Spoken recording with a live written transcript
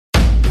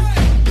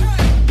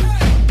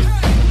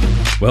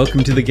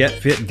Welcome to the Get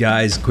Fit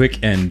Guys, quick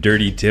and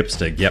dirty tips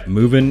to get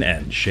moving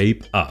and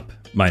shape up.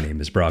 My name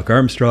is Brock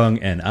Armstrong,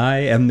 and I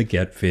am the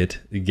Get Fit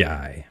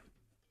Guy.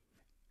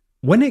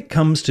 When it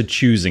comes to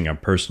choosing a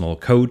personal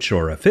coach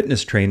or a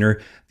fitness trainer,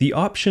 the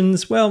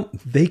options, well,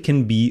 they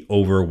can be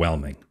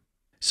overwhelming.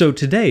 So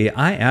today,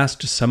 I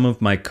asked some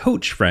of my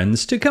coach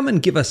friends to come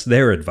and give us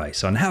their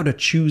advice on how to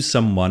choose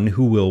someone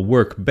who will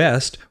work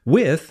best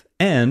with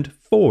and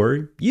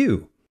for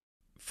you.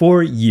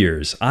 For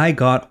years, I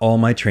got all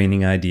my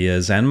training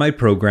ideas and my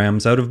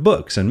programs out of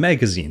books and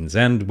magazines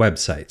and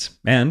websites,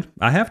 and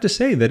I have to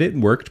say that it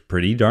worked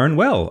pretty darn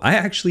well. I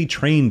actually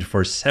trained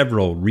for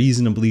several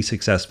reasonably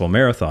successful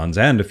marathons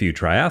and a few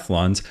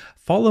triathlons,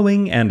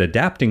 following and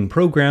adapting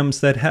programs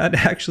that had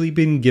actually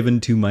been given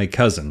to my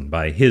cousin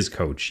by his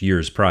coach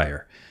years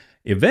prior.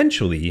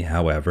 Eventually,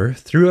 however,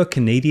 through a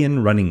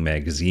Canadian running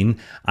magazine,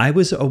 I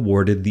was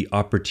awarded the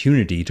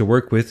opportunity to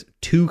work with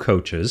two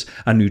coaches,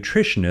 a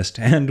nutritionist,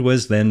 and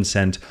was then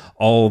sent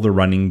all the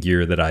running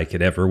gear that I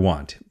could ever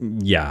want.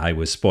 Yeah, I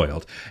was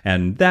spoiled.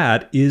 And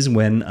that is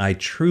when I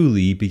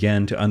truly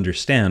began to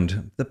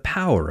understand the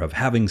power of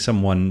having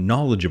someone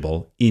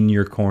knowledgeable in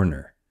your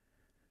corner.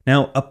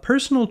 Now, a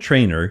personal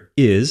trainer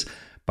is,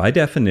 by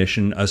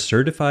definition, a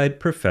certified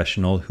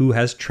professional who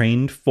has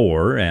trained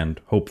for, and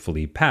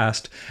hopefully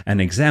passed, an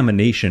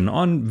examination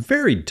on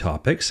varied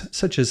topics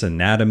such as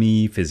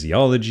anatomy,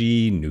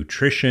 physiology,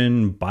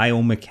 nutrition,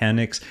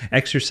 biomechanics,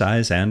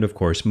 exercise, and of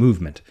course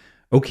movement.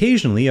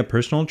 Occasionally, a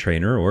personal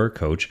trainer or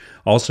coach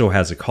also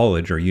has a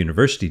college or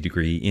university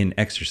degree in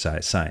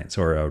exercise science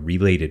or a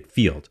related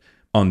field.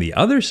 On the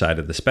other side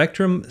of the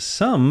spectrum,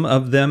 some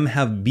of them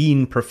have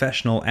been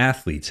professional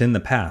athletes in the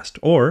past,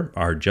 or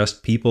are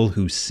just people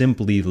who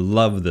simply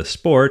love the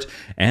sport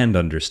and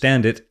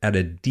understand it at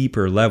a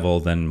deeper level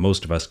than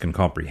most of us can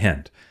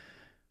comprehend.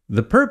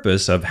 The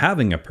purpose of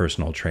having a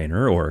personal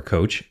trainer or a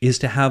coach is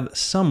to have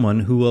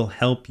someone who will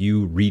help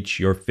you reach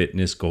your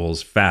fitness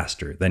goals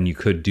faster than you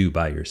could do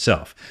by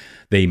yourself.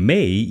 They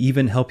may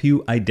even help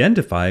you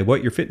identify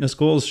what your fitness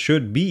goals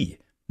should be.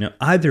 Now,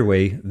 either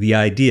way, the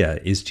idea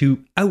is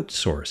to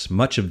outsource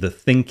much of the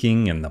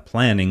thinking and the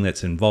planning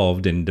that's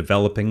involved in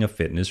developing a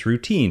fitness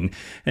routine,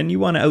 and you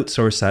want to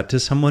outsource that to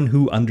someone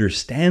who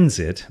understands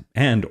it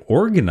and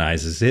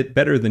organizes it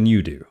better than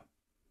you do.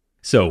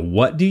 So,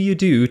 what do you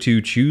do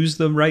to choose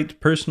the right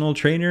personal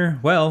trainer?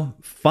 Well,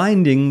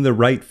 finding the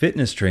right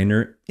fitness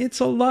trainer,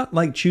 it's a lot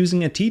like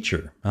choosing a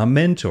teacher, a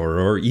mentor,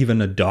 or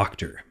even a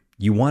doctor.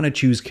 You want to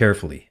choose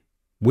carefully.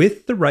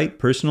 With the right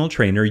personal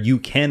trainer, you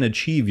can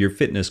achieve your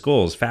fitness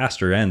goals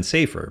faster and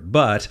safer,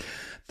 but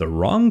the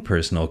wrong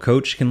personal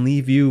coach can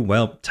leave you,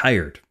 well,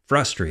 tired,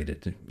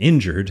 frustrated,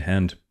 injured,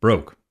 and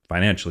broke,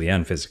 financially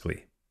and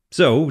physically.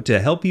 So, to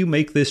help you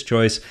make this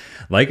choice,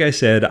 like I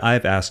said,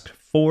 I've asked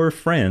 4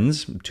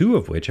 friends, 2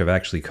 of which have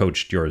actually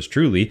coached yours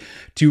truly,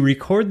 to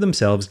record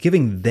themselves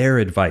giving their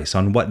advice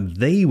on what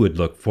they would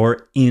look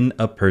for in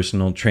a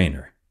personal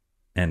trainer.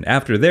 And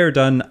after they're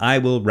done, I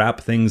will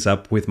wrap things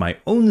up with my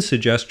own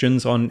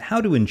suggestions on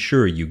how to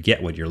ensure you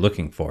get what you're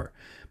looking for.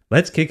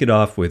 Let's kick it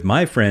off with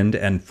my friend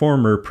and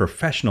former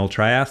professional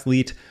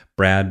triathlete,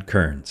 Brad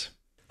Kearns.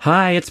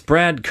 Hi, it's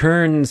Brad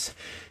Kearns,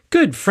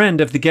 good friend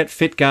of the Get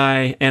Fit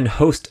Guy and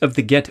host of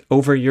the Get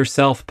Over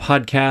Yourself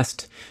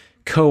podcast,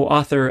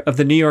 co-author of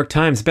the New York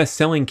Times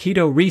best-selling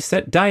Keto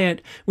Reset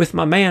Diet with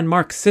my man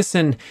Mark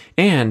Sisson,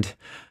 and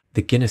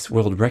the Guinness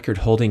World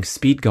Record-holding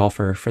speed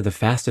golfer for the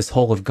fastest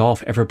hole of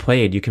golf ever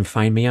played. You can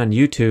find me on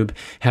YouTube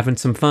having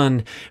some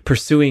fun,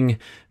 pursuing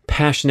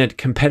passionate,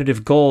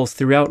 competitive goals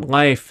throughout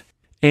life.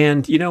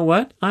 And you know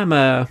what? I'm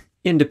a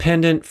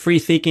independent,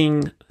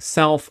 free-thinking,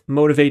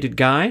 self-motivated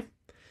guy.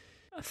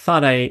 I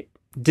thought I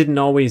didn't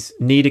always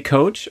need a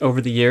coach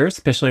over the years,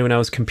 especially when I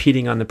was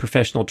competing on the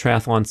professional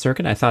triathlon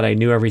circuit. I thought I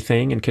knew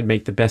everything and could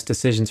make the best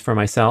decisions for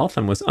myself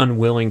and was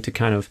unwilling to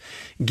kind of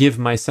give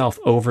myself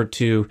over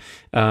to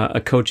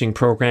a coaching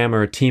program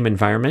or a team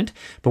environment.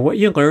 But what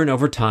you learn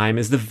over time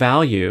is the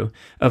value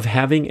of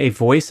having a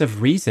voice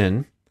of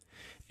reason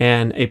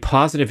and a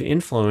positive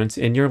influence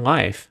in your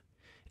life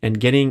and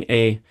getting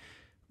a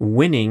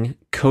winning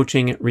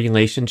coaching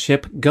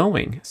relationship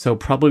going. So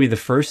probably the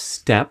first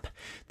step,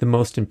 the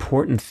most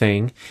important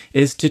thing,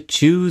 is to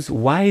choose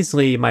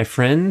wisely, my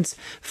friends.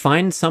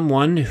 Find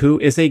someone who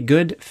is a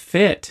good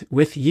fit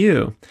with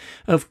you.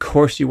 Of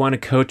course, you want a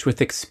coach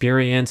with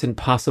experience and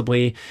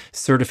possibly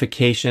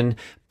certification,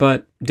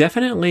 but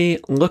definitely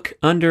look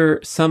under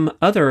some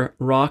other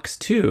rocks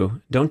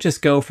too. Don't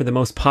just go for the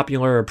most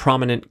popular or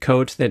prominent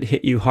coach that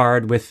hit you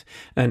hard with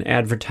an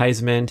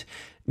advertisement.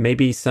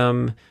 Maybe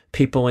some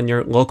people in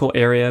your local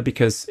area,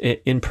 because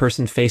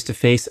in-person,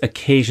 face-to-face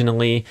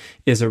occasionally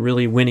is a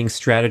really winning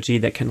strategy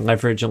that can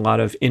leverage a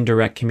lot of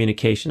indirect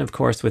communication, of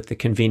course, with the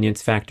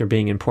convenience factor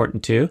being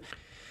important too.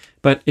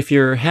 But if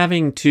you're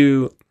having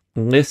to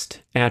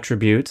list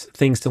attributes,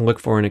 things to look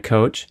for in a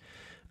coach,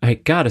 I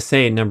gotta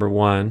say, number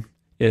one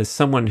is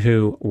someone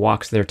who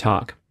walks their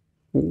talk.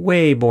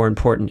 Way more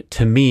important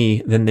to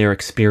me than their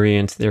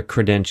experience, their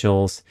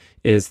credentials,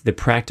 is the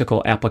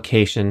practical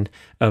application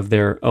of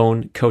their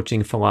own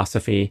coaching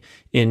philosophy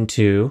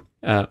into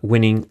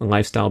winning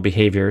lifestyle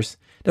behaviors.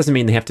 Doesn't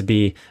mean they have to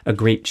be a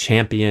great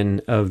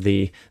champion of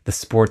the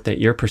sport that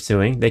you're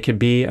pursuing. They could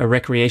be a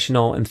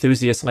recreational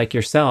enthusiast like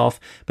yourself,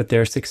 but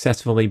they're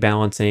successfully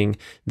balancing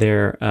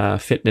their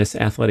fitness,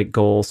 athletic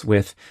goals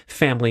with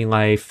family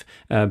life,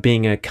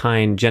 being a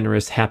kind,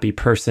 generous, happy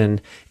person,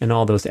 and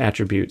all those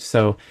attributes.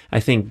 So I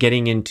think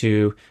getting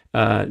into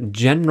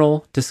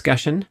general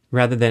discussion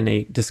rather than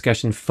a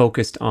discussion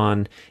focused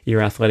on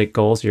your athletic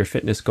goals, your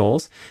fitness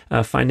goals,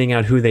 finding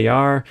out who they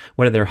are,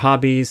 what are their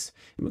hobbies,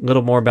 a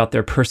little more about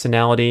their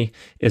personality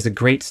is a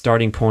great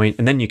starting point.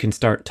 And then you can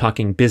start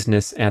talking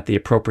business at the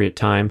appropriate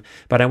time.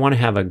 But I want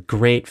to have a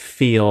great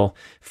feel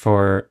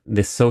for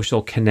the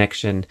social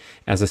connection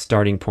as a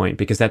starting point,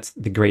 because that's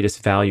the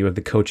greatest value of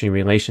the coaching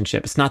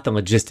relationship. It's not the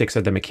logistics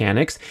or the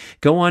mechanics.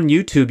 Go on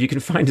YouTube. You can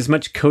find as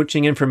much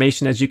coaching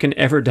information as you can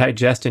ever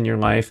digest in your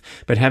life.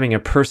 But having a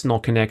personal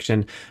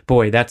connection,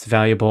 boy, that's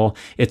valuable.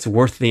 It's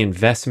worth the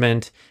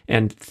investment.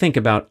 And think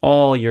about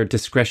all your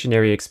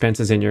discretionary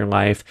expenses in your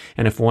life.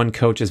 And if one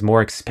coach is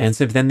more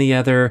expensive than the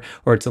other,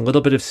 or it's a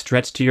little bit of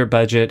stretch to your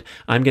budget,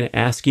 I'm going to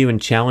ask you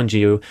and challenge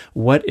you,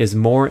 what is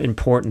more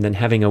important than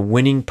having a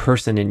winning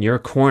person in your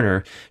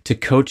corner to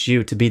coach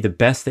you to be the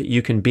best that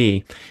you can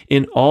be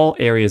in all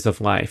areas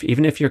of life?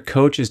 Even if your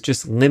coach is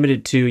just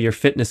limited to your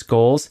fitness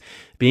goals,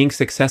 being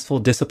successful,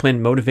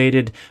 disciplined,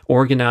 motivated,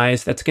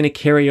 organized, that's going to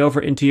carry over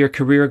into your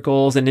career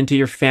goals and into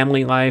your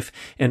family life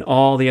and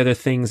all the other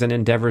things and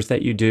endeavors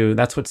that you do.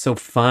 That's what's so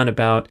fun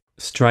about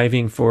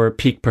striving for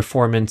peak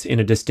performance in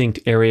a distinct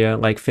area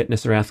like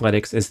fitness or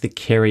athletics, is the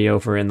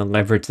carryover and the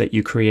leverage that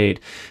you create.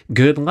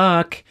 Good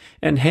luck.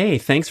 And hey,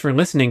 thanks for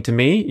listening to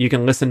me. You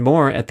can listen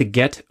more at the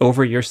Get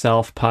Over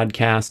Yourself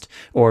podcast,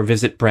 or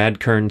visit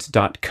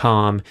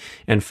bradkearns.com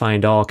and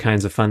find all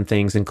kinds of fun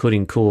things,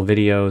 including cool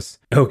videos.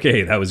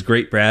 Okay, that was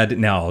great, Brad.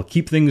 Now I'll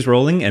keep things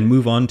rolling and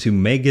move on to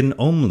Megan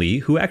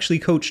Omley, who actually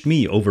coached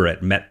me over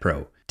at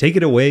MetPro. Take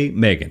it away,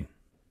 Megan.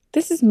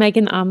 This is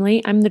Megan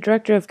Omley. I'm the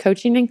Director of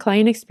Coaching and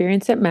Client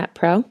Experience at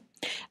MetPro,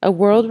 a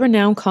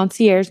world-renowned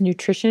concierge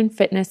nutrition,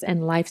 fitness,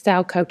 and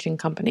lifestyle coaching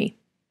company.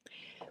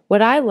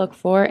 What I look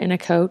for in a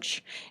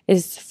coach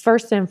is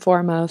first and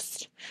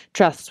foremost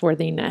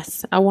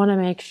trustworthiness. I want to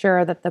make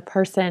sure that the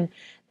person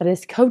that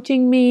is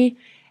coaching me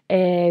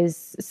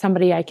is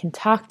somebody I can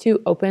talk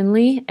to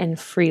openly and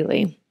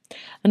freely.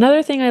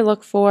 Another thing I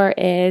look for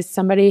is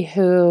somebody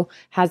who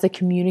has a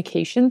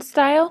communication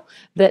style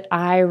that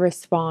I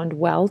respond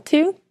well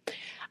to.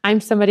 I'm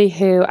somebody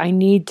who I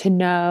need to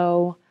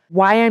know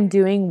why I'm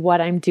doing what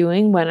I'm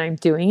doing when I'm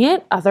doing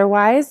it.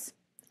 Otherwise,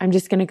 I'm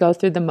just going to go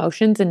through the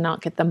motions and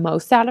not get the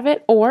most out of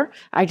it, or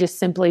I just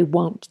simply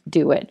won't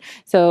do it.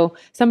 So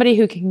somebody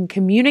who can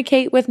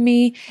communicate with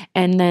me,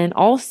 and then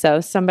also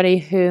somebody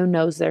who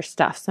knows their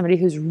stuff, somebody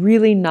who's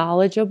really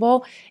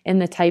knowledgeable in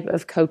the type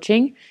of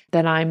coaching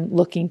that I'm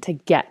looking to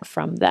get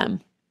from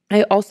them.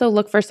 I also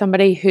look for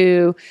somebody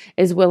who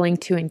is willing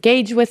to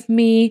engage with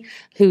me,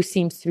 who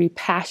seems to be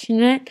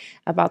passionate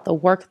about the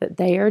work that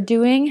they are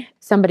doing,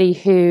 somebody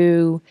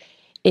who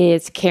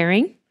is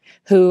caring,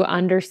 who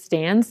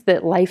understands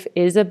that life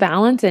is a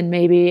balance, and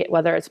maybe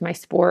whether it's my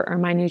sport or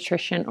my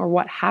nutrition or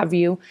what have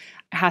you,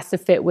 has to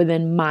fit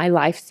within my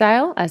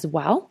lifestyle as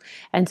well.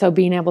 And so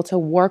being able to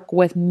work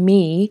with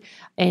me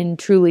and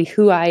truly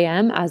who I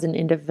am as an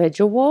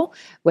individual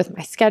with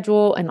my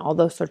schedule and all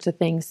those sorts of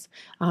things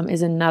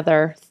is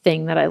another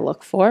thing that I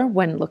look for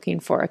when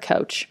looking for a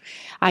coach.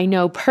 I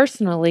know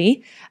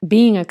personally,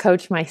 being a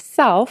coach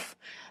myself,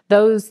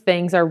 those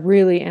things are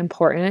really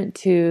important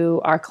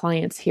to our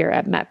clients here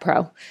at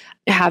MetPro.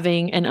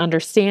 Having an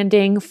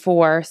understanding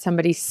for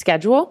somebody's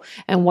schedule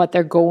and what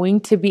they're going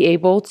to be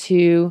able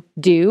to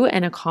do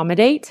and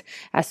accommodate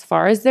as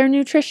far as their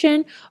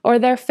nutrition or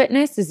their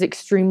fitness is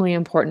extremely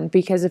important,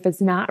 because if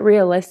it's not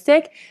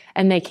realistic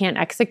and they can't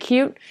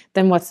execute,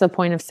 then what's the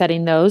point of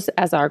setting those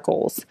as our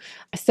goals?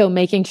 So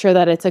making sure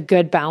that it's a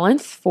good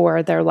balance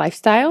for their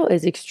lifestyle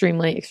is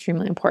extremely,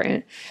 extremely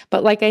important.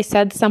 But like I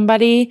said,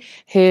 somebody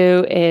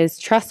who is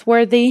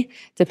trustworthy,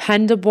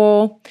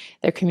 dependable,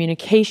 their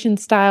communication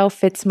style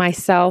fits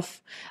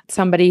myself,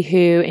 somebody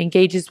who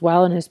engages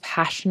well and is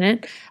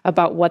passionate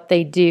about what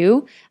they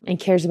do and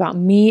cares about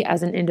me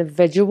as an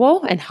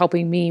individual and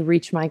helping me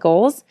reach my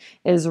goals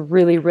is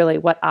really, really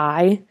what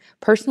I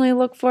personally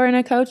look for in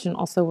a coach, and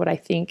also what I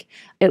think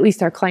at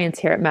least our clients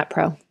here at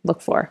MetPro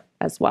look for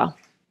as well.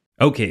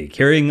 Okay,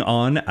 carrying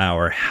on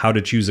our how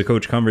to choose a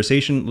coach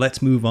conversation,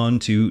 let's move on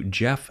to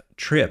Jeff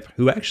Tripp,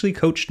 who actually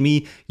coached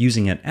me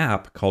using an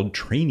app called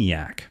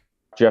Trainiac.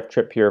 Jeff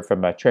Tripp here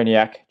from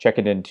Trainiac,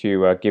 checking in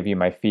to give you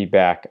my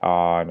feedback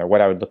on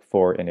what I would look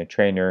for in a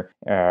trainer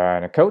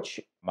and a coach.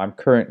 I'm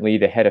currently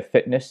the head of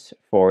fitness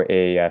for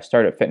a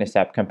startup fitness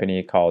app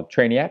company called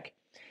Trainiac,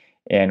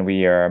 and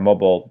we are a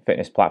mobile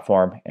fitness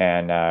platform.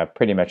 And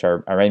pretty much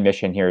our main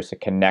mission here is to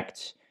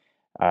connect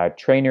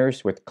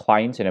trainers with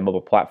clients in a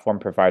mobile platform,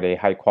 provide a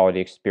high quality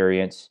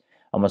experience,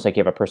 almost like you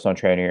have a personal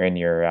trainer in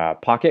your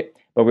pocket,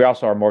 But we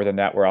also are more than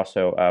that. We're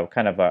also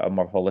kind of a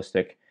more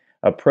holistic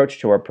approach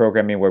to our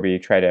programming, where we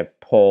try to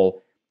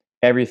pull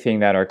everything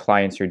that our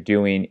clients are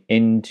doing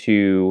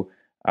into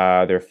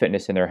their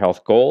fitness and their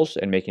health goals,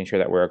 and making sure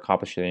that we're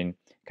accomplishing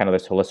kind of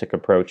this holistic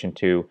approach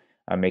into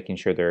making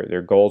sure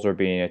their goals are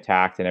being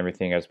attacked and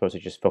everything, as opposed to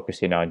just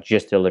focusing on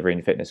just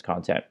delivering fitness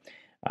content.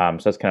 So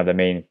that's kind of the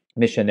main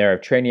mission there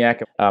of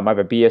Trainiac. I have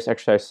a BS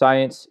Exercise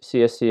Science,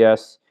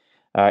 CSCS,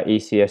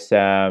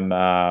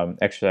 ACSM,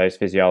 exercise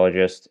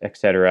physiologist,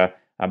 etc.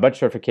 A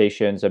bunch of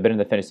certifications. I've been in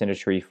the fitness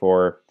industry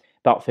for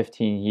about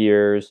 15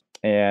 years.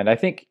 And I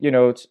think,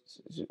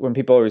 when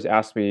people always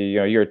ask me,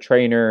 you're a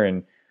trainer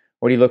and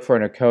what do you look for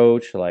in a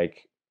coach?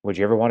 Like, would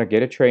you ever want to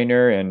get a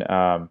trainer?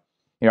 And,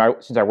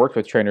 since I worked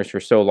with trainers for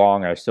so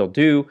long, I still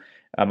do,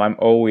 I'm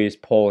always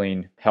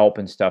pulling help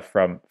and stuff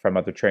from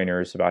other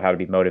trainers about how to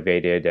be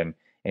motivated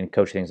and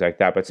coach, things like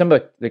that. But some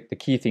of the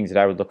key things that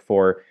I would look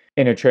for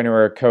in a trainer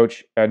or a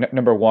coach,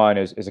 number one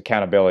is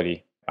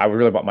accountability. I would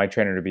really want my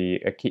trainer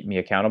to keep me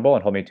accountable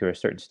and hold me to a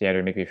certain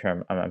standard, making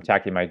sure I'm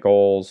attacking my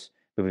goals,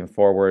 moving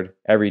forward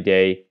every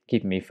day,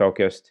 keeping me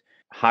focused,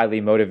 highly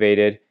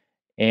motivated,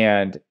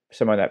 and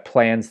someone that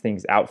plans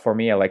things out for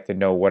me. I like to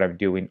know what I'm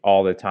doing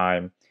all the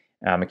time.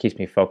 It keeps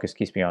me focused,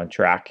 keeps me on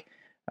track.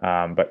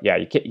 But yeah,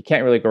 you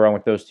can't really go wrong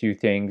with those two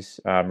things.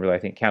 Really, I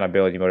think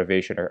accountability and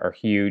motivation are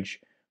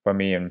huge for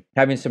me, and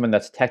having someone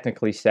that's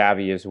technically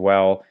savvy as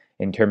well,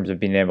 in terms of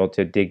being able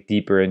to dig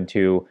deeper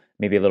into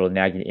maybe a little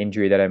nagging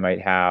injury that I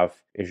might have,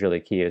 is really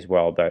key as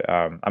well. But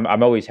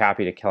I'm always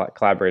happy to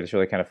collaborate. It's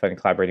really kind of fun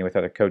collaborating with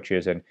other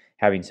coaches and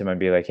having someone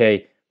be like,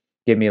 hey,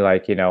 give me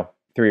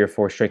 3 or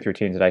 4 strength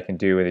routines that I can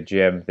do in the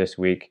gym this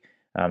week.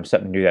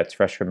 Something new that's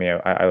fresh for me.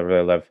 I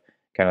really love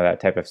kind of that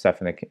type of stuff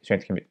in the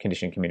strength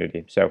conditioning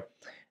community. So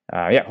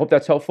hope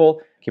that's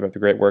helpful. Keep up the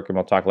great work, and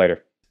we'll talk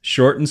later.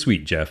 Short and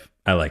sweet, Jeff.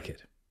 I like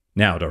it.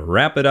 Now, to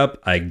wrap it up,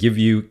 I give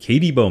you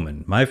Katie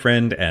Bowman, my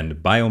friend and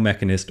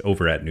biomechanist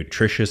over at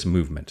Nutritious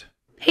Movement.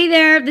 Hey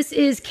there, this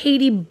is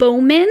Katie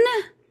Bowman.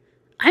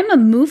 I'm a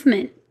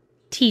movement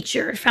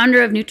teacher,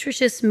 founder of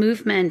Nutritious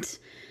Movement.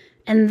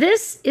 And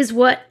this is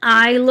what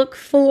I look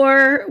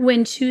for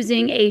when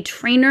choosing a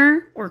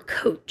trainer or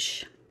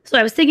coach. So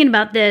I was thinking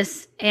about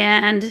this,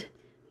 and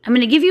I'm going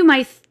to give you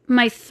my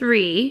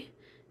 3,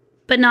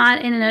 but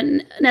not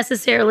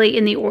necessarily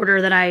in the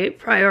order that I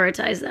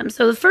prioritize them.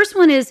 So the first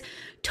one is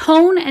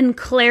tone and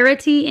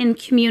clarity in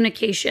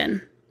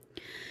communication.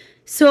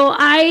 So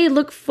I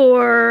look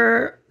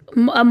for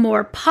a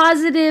more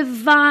positive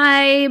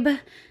vibe,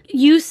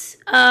 use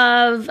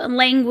of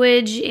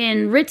language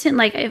in written,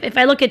 like if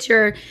I look at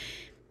your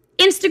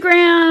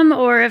Instagram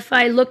or if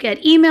I look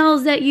at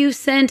emails that you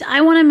sent,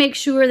 I want to make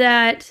sure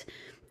that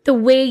the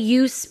way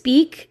you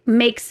speak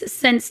makes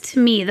sense to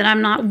me, that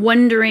I'm not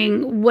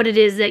wondering what it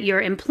is that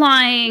you're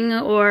implying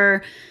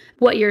or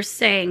what you're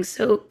saying.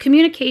 So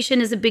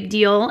communication is a big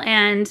deal.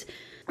 And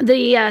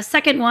the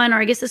second one, or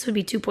I guess this would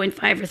be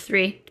 2.5 or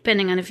 3,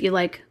 depending on if you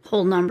like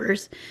whole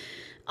numbers.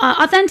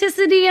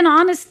 Authenticity and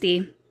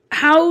honesty.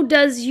 How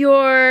does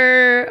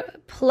your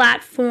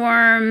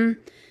platform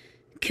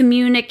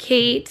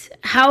communicate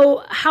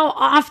how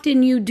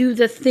often you do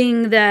the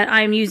thing that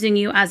I'm using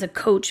you as a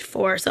coach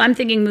for? So I'm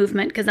thinking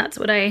movement because that's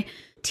what I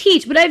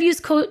teach, but I've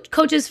used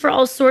coaches for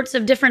all sorts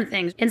of different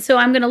things. And so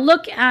I'm going to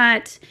look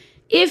at,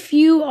 if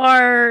you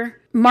are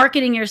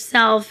marketing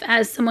yourself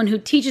as someone who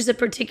teaches a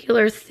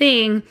particular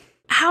thing,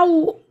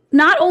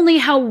 not only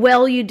how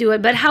well you do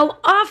it, but how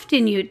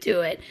often you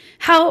do it.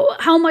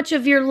 How much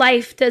of your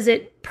life does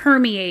it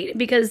permeate?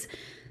 Because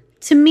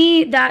to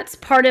me, that's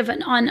part of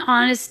an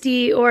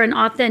honesty or an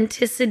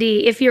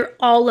authenticity if you're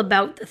all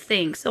about the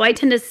thing. So I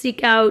tend to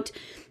seek out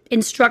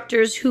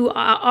instructors who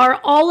are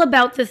all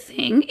about the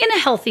thing in a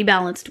healthy,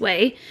 balanced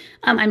way.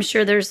 I'm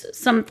sure there's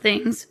some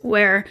things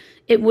where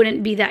it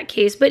wouldn't be that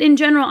case, but in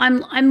general,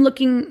 I'm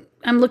looking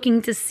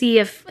to see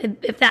if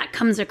that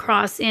comes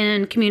across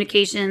in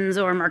communications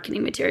or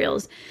marketing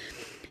materials.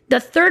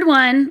 The third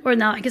one, or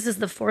no, I guess it's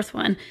the fourth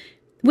one,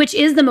 which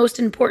is the most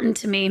important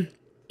to me,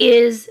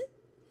 is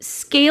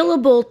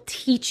scalable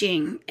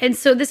teaching. And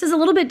so this is a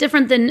little bit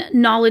different than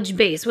knowledge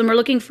base. When we're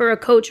looking for a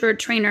coach or a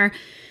trainer,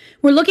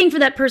 we're looking for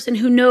that person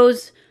who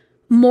knows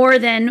more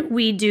than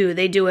we do.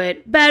 They do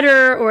it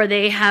better, or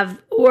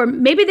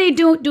maybe they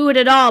don't do it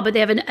at all, but they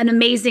have an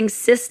amazing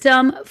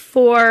system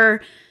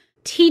for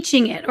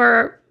teaching it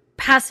or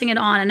passing it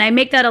on. And I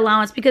make that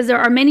allowance because there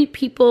are many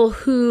people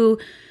who,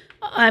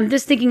 I'm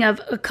just thinking of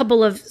a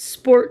couple of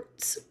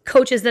sports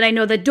coaches that I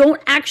know that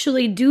don't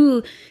actually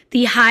do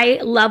the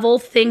high level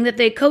thing that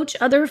they coach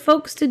other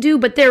folks to do,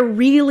 but they're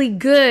really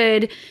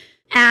good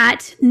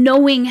at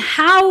knowing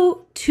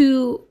how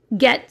to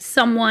get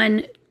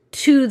someone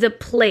to the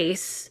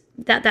place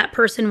that that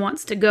person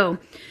wants to go.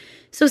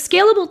 So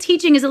scalable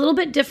teaching is a little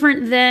bit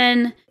different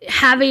than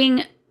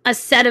having a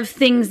set of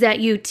things that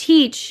you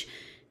teach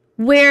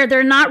where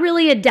they're not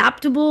really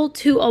adaptable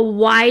to a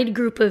wide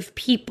group of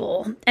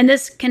people. And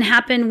this can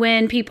happen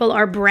when people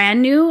are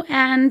brand new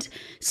and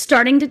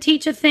starting to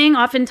teach a thing.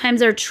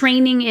 Oftentimes their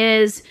training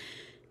is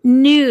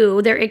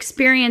new. Their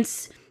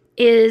experience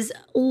is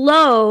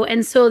low,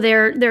 and so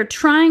they're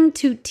trying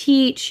to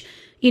teach,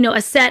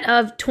 a set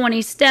of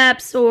 20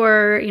 steps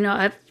or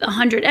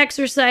 100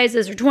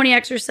 exercises or 20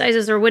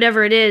 exercises or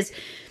whatever it is,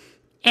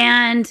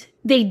 and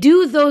they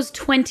do those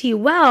 20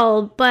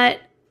 well. But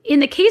in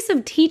the case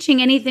of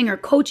teaching anything or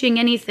coaching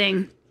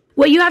anything,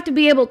 what you have to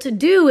be able to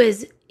do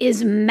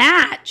is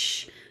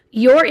match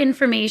your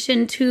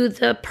information to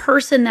the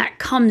person that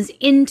comes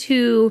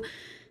into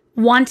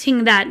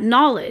wanting that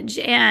knowledge.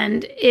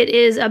 And it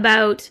is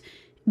about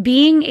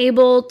being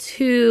able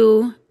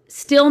to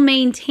still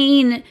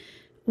maintain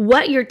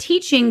what you're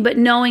teaching, but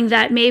knowing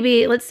that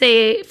maybe, let's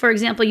say, for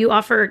example, you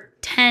offer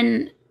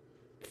 10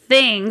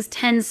 things,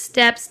 10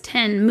 steps,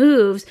 10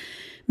 moves.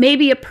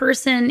 Maybe a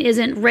person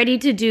isn't ready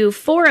to do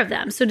 4 of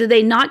them. So do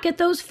they not get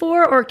those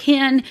 4, or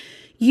can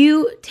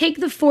you take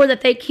the 4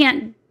 that they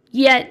can't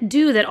yet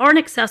do, that aren't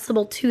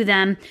accessible to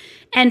them,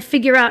 and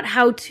figure out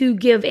how to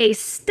give a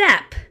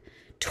step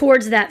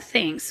towards that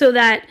thing so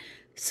that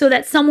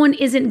someone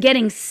isn't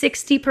getting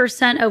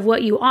 60% of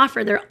what you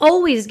offer. They're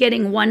always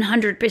getting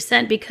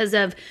 100% because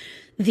of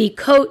the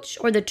coach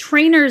or the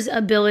trainer's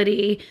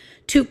ability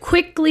to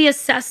quickly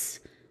assess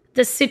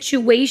the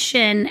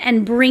situation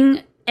and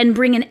bring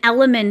an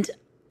element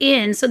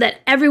in so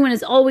that everyone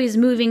is always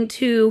moving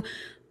to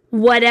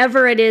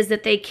whatever it is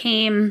that they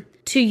came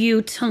to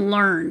you to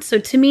learn. So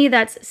to me,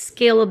 that's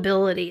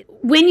scalability.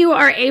 When you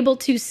are able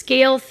to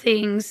scale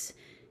things,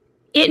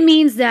 it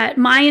means that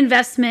my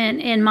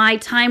investment and my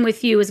time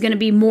with you is going to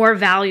be more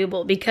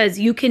valuable because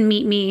you can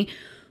meet me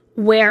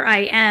where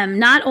I am,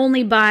 not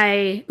only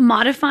by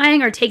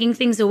modifying or taking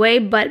things away,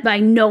 but by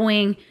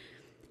knowing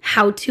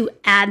how to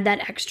add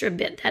that extra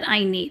bit that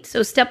I need.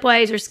 So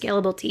stepwise or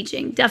scalable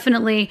teaching,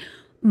 definitely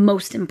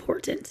most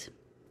important.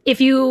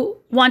 If you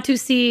want to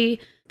see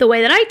the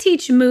way that I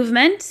teach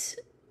movement,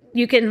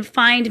 you can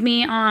find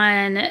me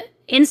on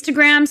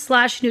Instagram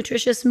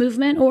 /Nutritious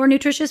Movement or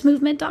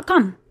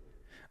nutritiousmovement.com.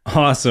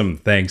 Awesome.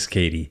 Thanks,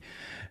 Katie.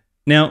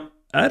 Now,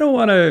 I don't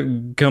want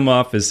to come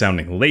off as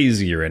sounding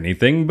lazy or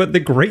anything, but the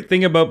great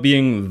thing about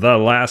being the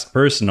last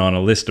person on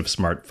a list of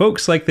smart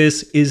folks like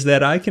this is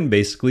that I can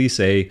basically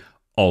say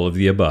all of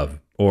the above,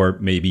 or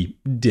maybe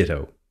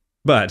ditto.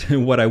 But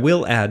what I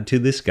will add to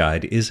this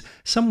guide is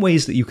some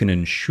ways that you can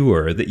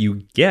ensure that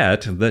you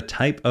get the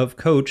type of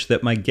coach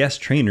that my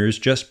guest trainers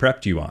just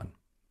prepped you on.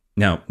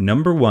 Now,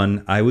 number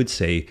 1, I would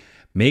say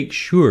make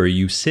sure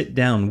you sit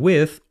down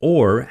with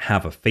or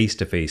have a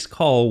face-to-face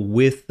call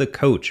with the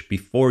coach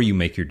before you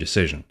make your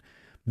decision.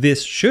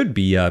 This should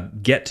be a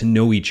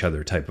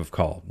get-to-know-each-other type of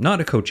call,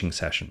 not a coaching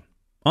session.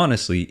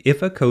 Honestly,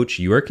 if a coach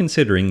you are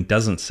considering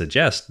doesn't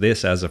suggest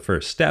this as a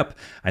first step,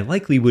 I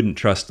likely wouldn't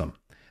trust them.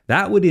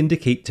 That would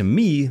indicate to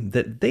me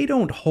that they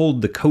don't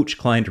hold the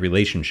coach-client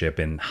relationship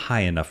in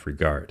high enough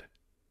regard.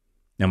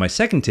 Now, my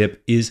second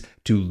tip is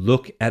to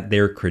look at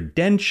their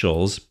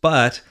credentials,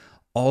 but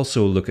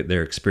also look at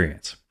their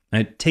experience.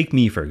 Now, take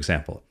me, for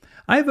example.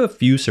 I have a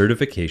few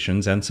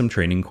certifications and some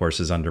training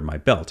courses under my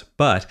belt,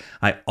 but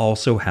I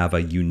also have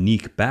a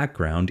unique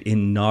background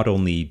in not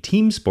only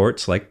team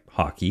sports like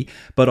hockey,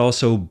 but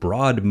also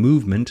broad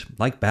movement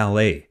like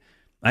ballet.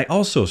 I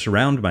also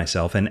surround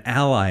myself and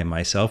ally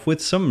myself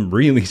with some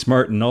really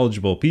smart and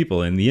knowledgeable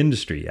people in the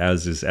industry,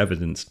 as is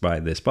evidenced by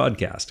this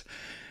podcast.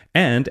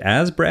 And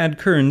as Brad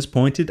Kearns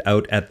pointed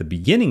out at the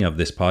beginning of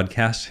this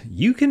podcast,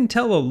 you can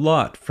tell a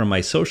lot from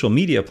my social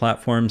media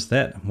platforms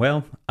that,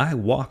 well, I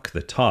walk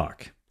the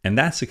talk. And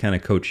that's the kind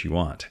of coach you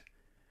want.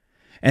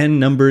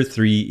 And number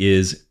 3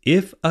 is,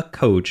 if a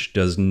coach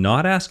does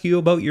not ask you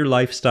about your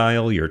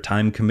lifestyle, your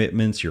time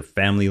commitments, your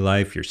family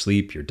life, your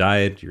sleep, your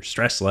diet, your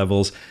stress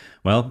levels,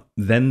 well,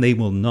 then they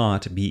will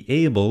not be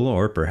able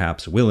or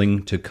perhaps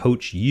willing to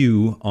coach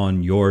you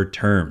on your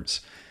terms.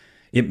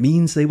 It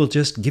means they will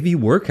just give you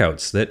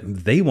workouts that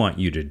they want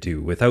you to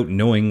do without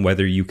knowing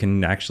whether you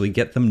can actually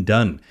get them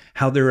done,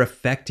 how they're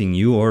affecting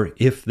you, or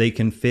if they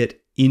can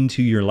fit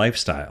into your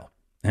lifestyle.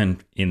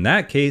 And in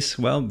that case,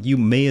 well, you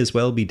may as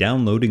well be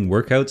downloading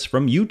workouts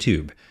from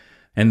YouTube.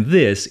 And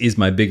this is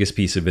my biggest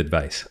piece of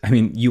advice. I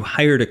mean, you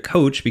hired a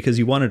coach because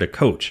you wanted a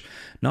coach,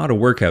 not a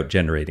workout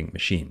generating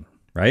machine,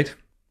 right?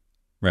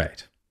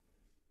 Right.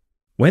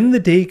 When the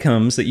day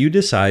comes that you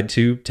decide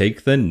to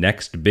take the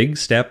next big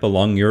step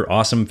along your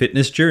awesome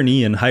fitness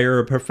journey and hire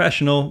a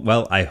professional,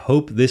 well, I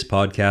hope this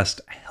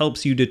podcast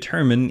helps you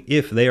determine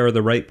if they are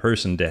the right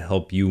person to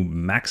help you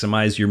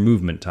maximize your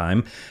movement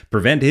time,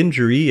 prevent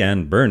injury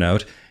and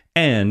burnout,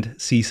 and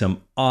see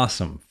some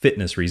awesome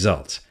fitness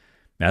results.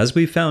 As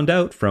we found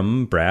out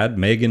from Brad,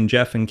 Megan,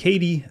 Jeff, and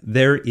Katie,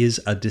 there is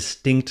a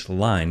distinct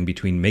line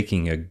between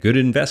making a good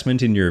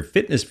investment in your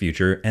fitness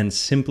future and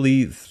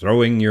simply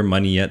throwing your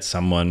money at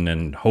someone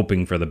and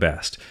hoping for the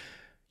best.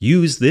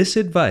 Use this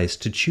advice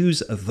to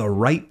choose the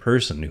right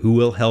person who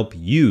will help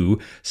you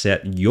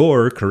set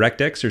your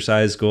correct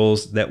exercise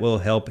goals that will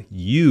help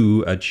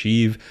you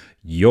achieve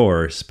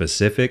your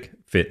specific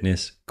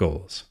fitness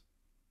goals.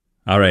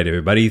 All right,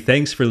 everybody,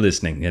 thanks for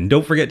listening. And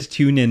don't forget to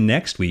tune in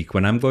next week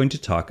when I'm going to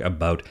talk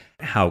about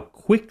how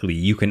quickly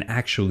you can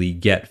actually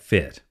get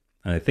fit.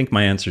 I think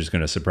my answer is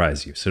going to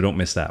surprise you, so don't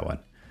miss that one.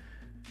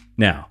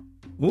 Now,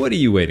 what are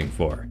you waiting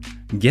for?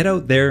 Get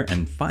out there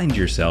and find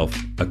yourself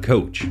a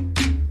coach.